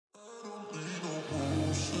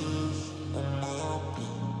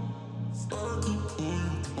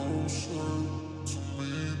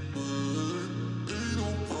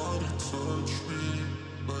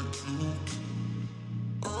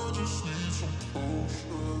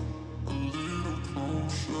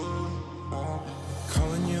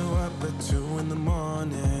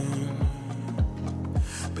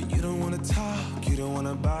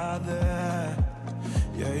wanna bother.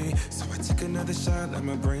 Yeah, so I took another shot, let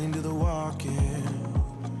my brain do the walking.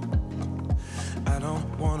 I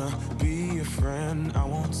don't wanna be your friend, I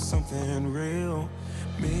want something real.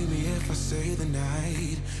 Maybe if I stay the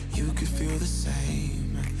night, you could feel the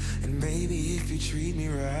same. And maybe if you treat me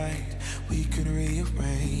right, we could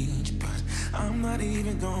rearrange. But I'm not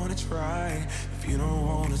even gonna try if you don't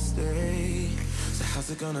wanna stay. So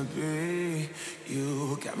how's it gonna be?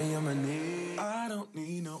 You got me on my knees. I don't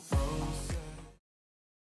need no roses.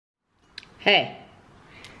 Hey,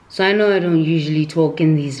 so I know I don't usually talk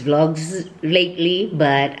in these vlogs lately,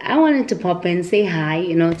 but I wanted to pop in, say hi.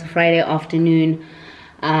 You know, it's a Friday afternoon.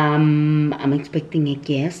 I'm expecting a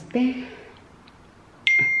guest there.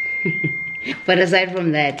 But aside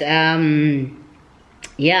from that,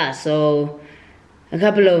 yeah, so a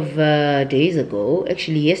couple of days ago,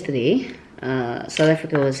 actually yesterday, South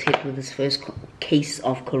Africa was hit with its first case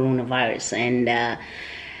of coronavirus. And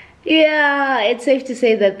yeah, it's safe to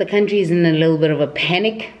say that the country is in a little bit of a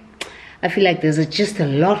panic. I feel like there's just a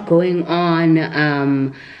lot going on.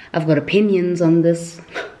 I've got opinions on this.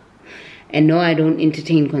 And no, I don't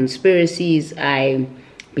entertain conspiracies. I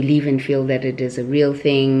believe and feel that it is a real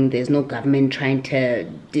thing. There's no government trying to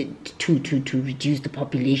reduce the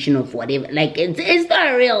population of whatever. Like, it's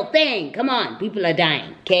not a real thing. Come on, people are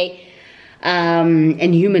dying, okay?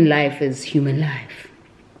 And human life is human life.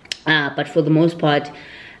 But for the most part,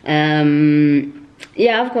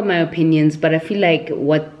 yeah, I've got my opinions, but I feel like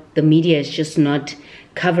what the media is just not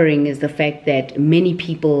covering is the fact that many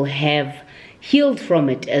people have healed from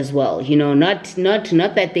it as well. You know, not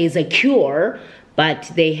that there's a cure,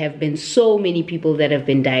 but there have been so many people that have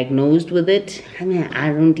been diagnosed with it. I mean, I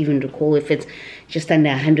don't even recall if it's just under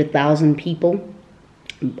 100,000 people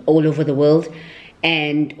all over the world,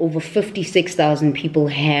 and over 56,000 people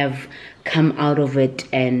have come out of it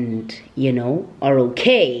and, you know, are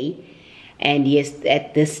okay. And yes,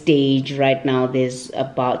 at this stage right now, there's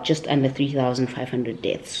about just under 3,500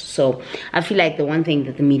 deaths. So I feel like the one thing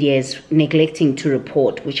that the media is neglecting to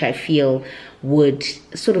report, which I feel would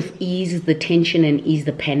sort of ease the tension and ease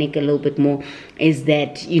the panic a little bit more, is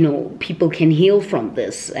that, you know, people can heal from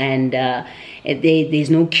this. And there's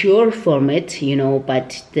no cure from it, you know,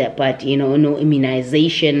 but you know, no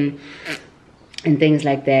immunization and things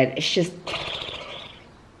like that. It's just...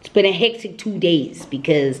 been a hectic 2 days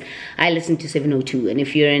because I listen to 702, and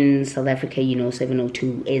if you're in South Africa, you know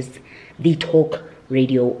 702 is the talk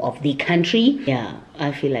radio of the country. Yeah,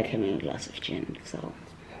 I feel like having a glass of gin, so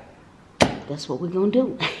that's what we're gonna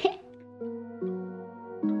do.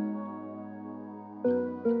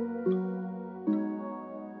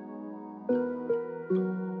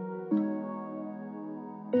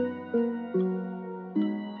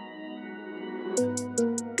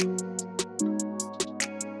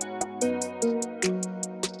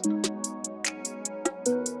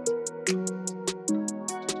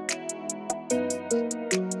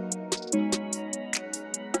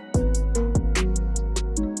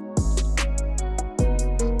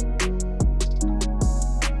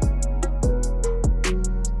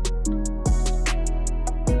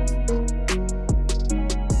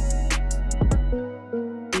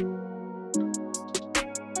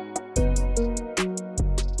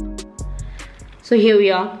 So here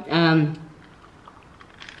we are.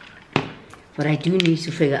 What I do need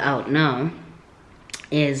to figure out now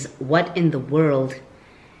is what in the world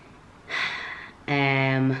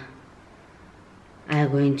am I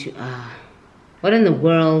going to what in the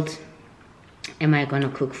world am I gonna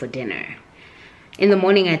cook for dinner? In the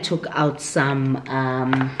morning I took out some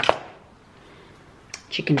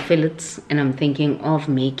chicken fillets, and I'm thinking of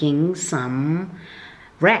making some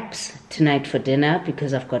wraps tonight for dinner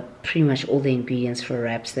because I've got pretty much all the ingredients for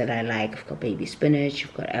wraps that I like. I've got baby spinach,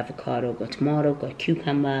 I've got avocado, I've got tomato, I've got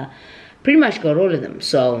cucumber, pretty much got all of them.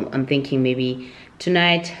 So I'm thinking maybe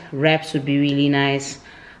tonight wraps would be really nice,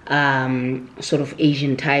 sort of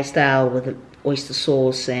Asian Thai style with oyster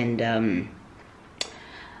sauce and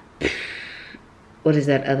what is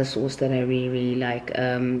that other sauce that I really like,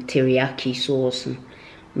 teriyaki sauce, and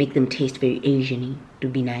make them taste very Asian-y. To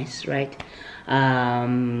be nice, right?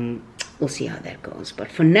 We'll see how that goes, but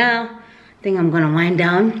for now I think I'm gonna wind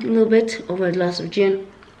down a little bit over a glass of gin.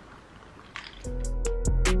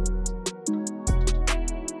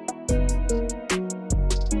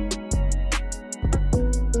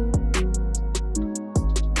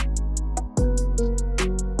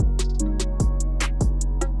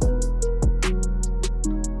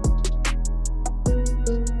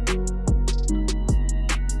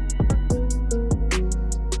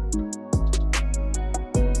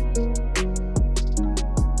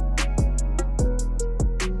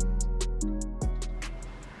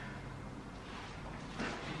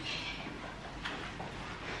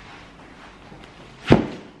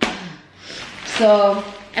 So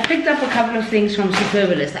I picked up a couple of things from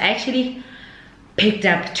Superbalist. I actually picked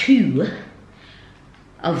up 2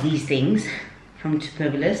 of these things from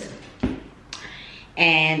Superbalist,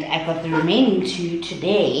 and I got the remaining 2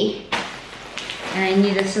 today. And I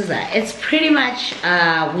need a scissor. It's pretty much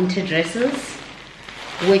winter dresses,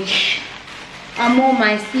 which are more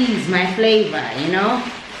my steez, my flavor, you know.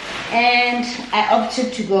 And I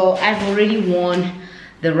opted to go, I've already worn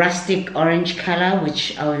the rustic orange color,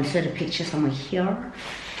 which I'll insert a picture somewhere here.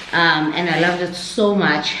 And I loved it so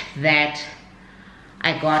much that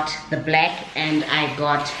I got the black, and I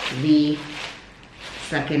got the,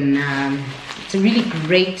 it's like an, it's a really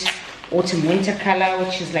great autumn winter color,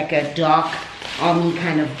 which is like a dark army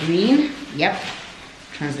kind of green. Yep,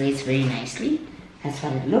 translates very nicely. That's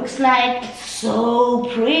what it looks like. It's so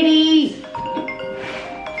pretty.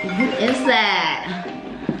 Who is that?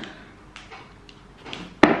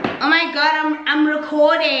 Oh my god, I'm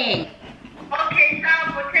recording. Okay, so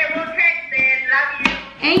we'll text then. Love you.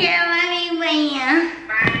 Okay, love you,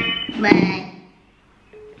 bye. Bye.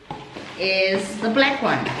 Is the black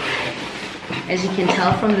one. As you can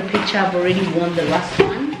tell from the picture, I've already worn the rust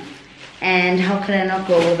one. And how could I not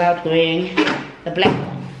go without wearing the black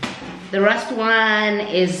one? The rust one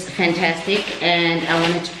is fantastic, and I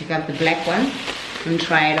wanted to pick up the black one and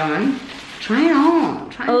try it on. Try it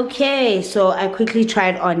on. Okay, so I quickly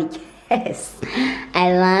tried on. Yes,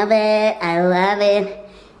 I love it. I love it.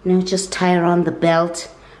 You know, just tie around the belt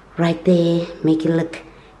right there, make it look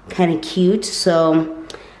kind of cute. So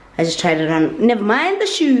I just tried it on. Never mind the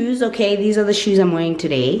shoes. Okay, these are the shoes I'm wearing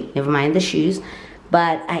today. Never mind the shoes.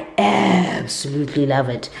 But I absolutely love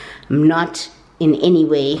it. I'm not in any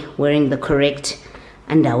way wearing the correct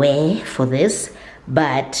underwear for this,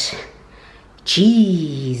 but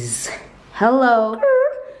geez, hello.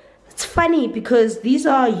 It's funny because these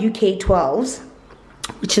are UK 12s,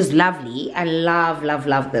 which is lovely. I love, love,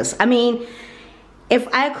 love this. I mean, if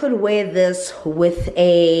I could wear this with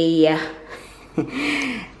a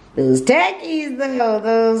those turkeys though,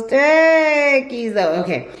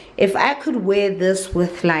 okay, if I could wear this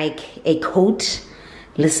with like a coat,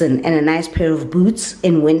 listen, and a nice pair of boots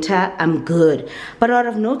in winter, I'm good. But what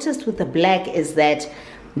I've noticed with the black is that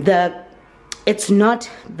the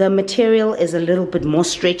material is a little bit more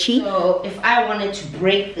stretchy. So if I wanted to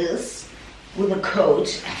break this with a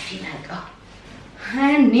coat, I feel like, oh,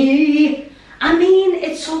 honey, I mean,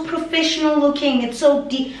 it's so professional looking. It's so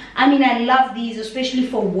deep. I mean, I love these, especially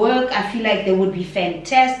for work. I feel like they would be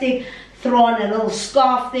fantastic. Throw on a little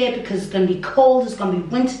scarf there because it's going to be cold. It's going to be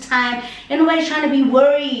winter time. Ain't nobody trying to be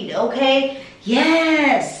worried, okay?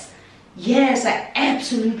 Yes. Yes, I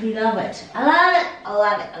absolutely love it. I love it. I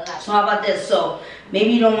love it. I love it. So how about this? So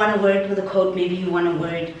maybe you don't want to wear it with a coat. Maybe you want to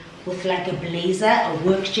wear it with like a blazer, a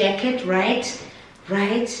work jacket, right?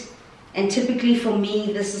 Right? And typically for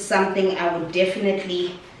me, this is something I would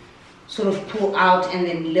definitely sort of pull out and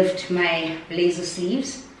then lift my blazer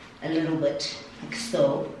sleeves a little bit, like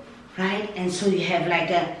so, right? And so you have like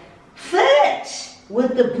a fit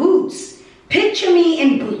with the boots. Picture me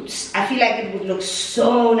in boots. I feel like it would look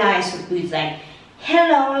so nice with boots, like,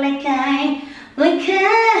 hello, like I, like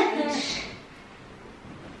that.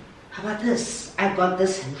 How about this? I got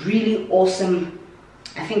this really awesome,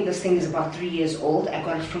 I think this thing is about 3 years old. I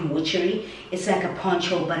got it from Witchery. It's like a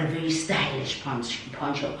poncho, but a very stylish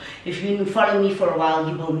poncho. If you follow me for a while,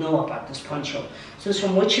 you will know about this poncho. So it's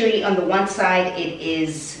from Witchery. On the one side, it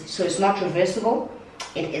is, so it's not reversible.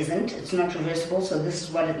 It isn't. It's not reversible. So this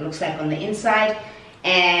is what it looks like on the inside.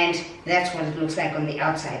 And that's what it looks like on the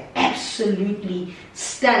outside. Absolutely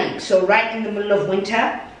stunning. So right in the middle of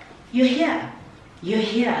winter, you're here. You're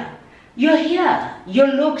here. You're here. Your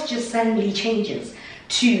look just suddenly changes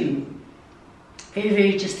to very,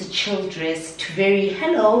 very just a chill dress, to very,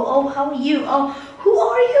 hello, oh, how are you? Oh, who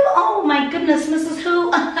are you? Oh my goodness, Mrs.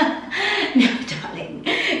 Who? No,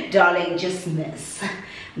 darling, just miss.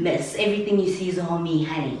 Everything you see is all me,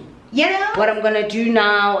 honey. You know? What I'm gonna do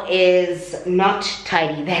now is not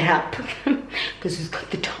tidy that up, because who's got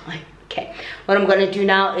the time? Okay. What I'm gonna do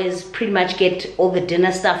now is pretty much get all the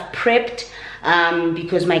dinner stuff prepped,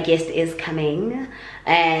 because my guest is coming.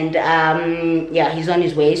 And yeah, he's on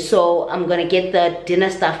his way, so I'm gonna get the dinner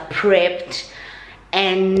stuff prepped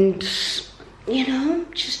and, you know,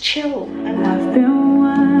 just chill. I've been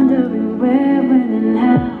wondering where, when, and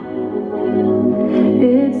how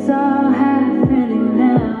it's all happening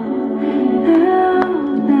now.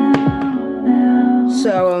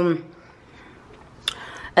 So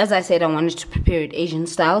as I said, I wanted to prepare it Asian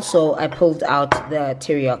style, so I pulled out the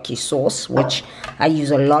teriyaki sauce, which I use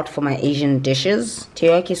a lot for my Asian dishes.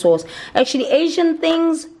 Teriyaki sauce. Actually, Asian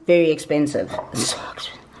things, very expensive. So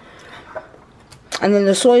And then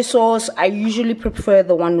the soy sauce, I usually prefer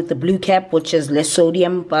the one with the blue cap, which is less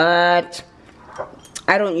sodium, but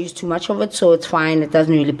I don't use too much of it, so it's fine. It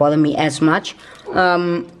doesn't really bother me as much.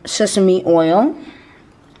 Sesame oil,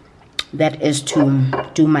 that is to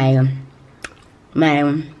do my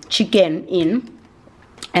chicken in.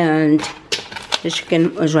 And the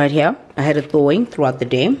chicken is right here. I had it thawing throughout the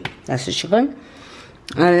day. That's the chicken.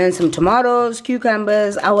 And then some tomatoes,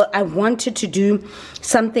 cucumbers. I wanted to do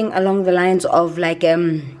something along the lines of like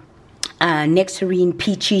nectarine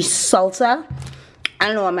peachy salsa. I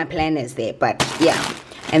don't know what my plan is there, but yeah.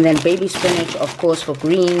 And then baby spinach, of course, for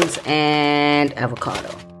greens, and avocado.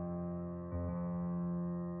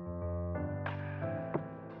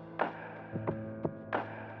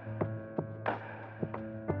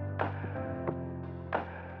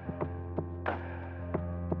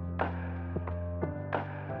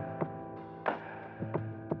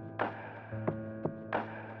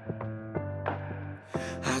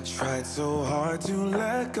 I tried so hard to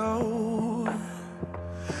let go,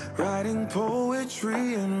 writing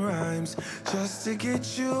poetry and rhymes just to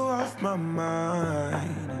get you off my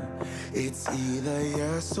mind. It's either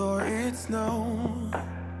yes or it's no.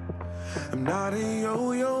 I'm not a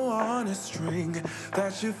yo-yo on a string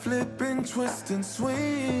that you flip and twist and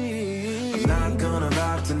swing. I'm not gonna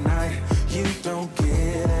vibe tonight. You don't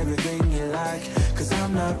get everything you like, 'cause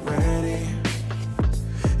I'm not ready.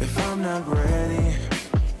 If I'm not ready,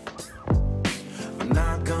 I'm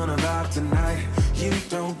not gonna vibe tonight. You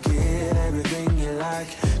don't get everything you like,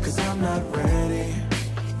 'cause I'm not ready.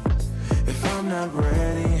 If I'm not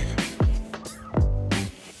ready,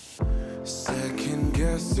 second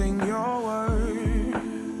guessing your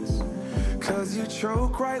words, 'cause you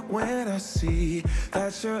choke right when I see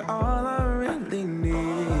that you're all I really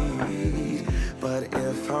need. But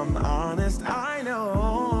if I'm honest, I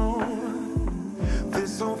know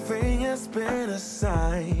this whole thing has been a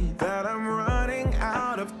sign that I'm running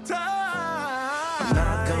out of time. I'm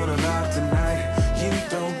not gonna vibe tonight. You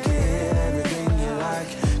don't get everything you like,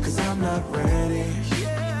 'cause I'm not ready.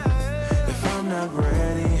 If I'm not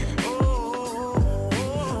ready,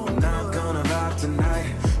 I'm not gonna vibe tonight.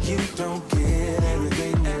 You don't get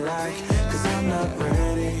everything you like, 'cause I'm not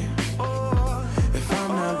ready. If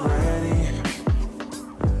I'm not ready,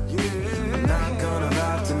 I'm not gonna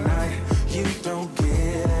vibe tonight. You don't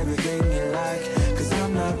get everything you like, 'cause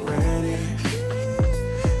I'm not ready.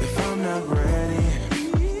 If I'm not ready,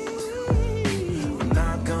 I'm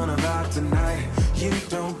not gonna vibe tonight. You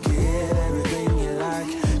don't get everything you like,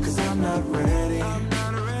 'cause I'm not ready.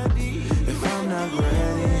 If I'm not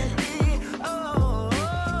ready,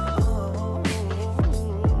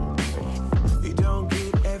 you don't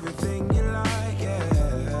get everything you like,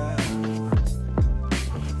 yeah.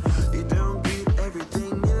 You don't get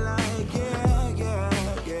everything you like, yeah, yeah,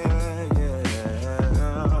 yeah, yeah.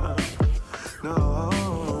 No.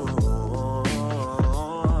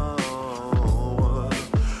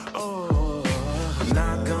 Oh, I'm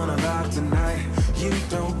not gonna vibe tonight. You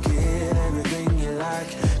don't get everything you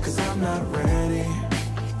like, 'cause I'm not ready.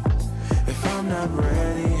 If I'm not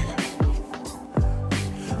ready,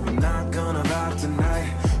 I'm not gonna vibe tonight.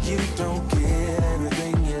 You don't get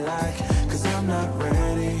everything you like, 'cause I'm not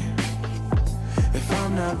ready. If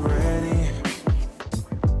I'm not ready,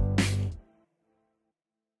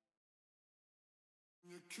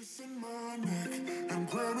 you're kissing my neck and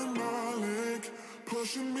grabbing my leg,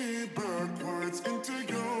 pushing me backwards into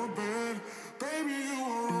your bed. Baby, you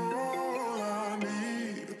are all I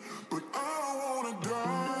need, but I don't wanna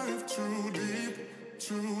dive too deep,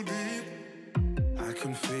 too deep. I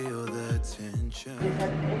can feel the tension.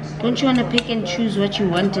 Don't you want to pick and choose what you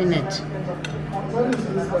want in it?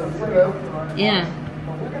 Yeah.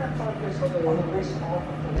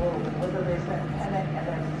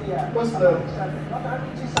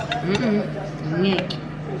 Nick.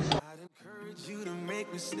 I'd encourage you to make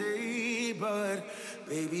me stay, but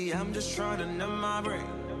baby, I'm just trying to numb my brain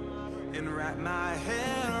and wrap my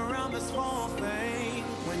head around this whole thing.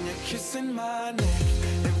 When you're kissing my neck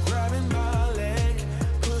and grabbing my leg,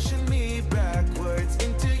 pushing me backwards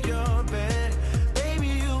into your bed. Baby,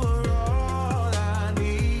 you are all I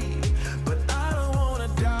need, but I don't wanna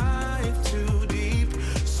dive too deep.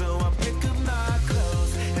 So I pick up my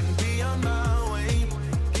clothes and be on my way.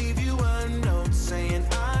 Leave you a note saying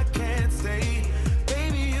I can't stay.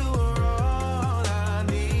 Baby, you are all I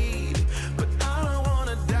need, but I don't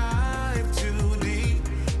wanna dive too deep,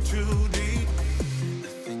 too deep.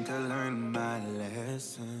 I think I learned my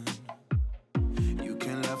lesson. You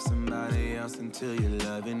can love somebody else until you're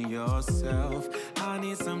loving yourself. I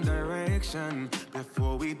need some direction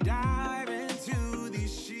before we dive into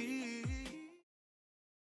these sheets.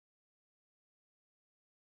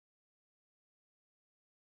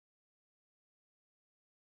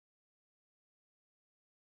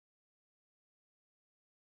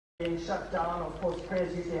 being shut down. Of course,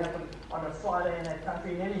 prayers usually happen on a Friday in that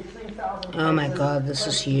country. Nearly 3,000 Oh my cases, God, this is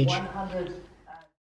close to huge. 100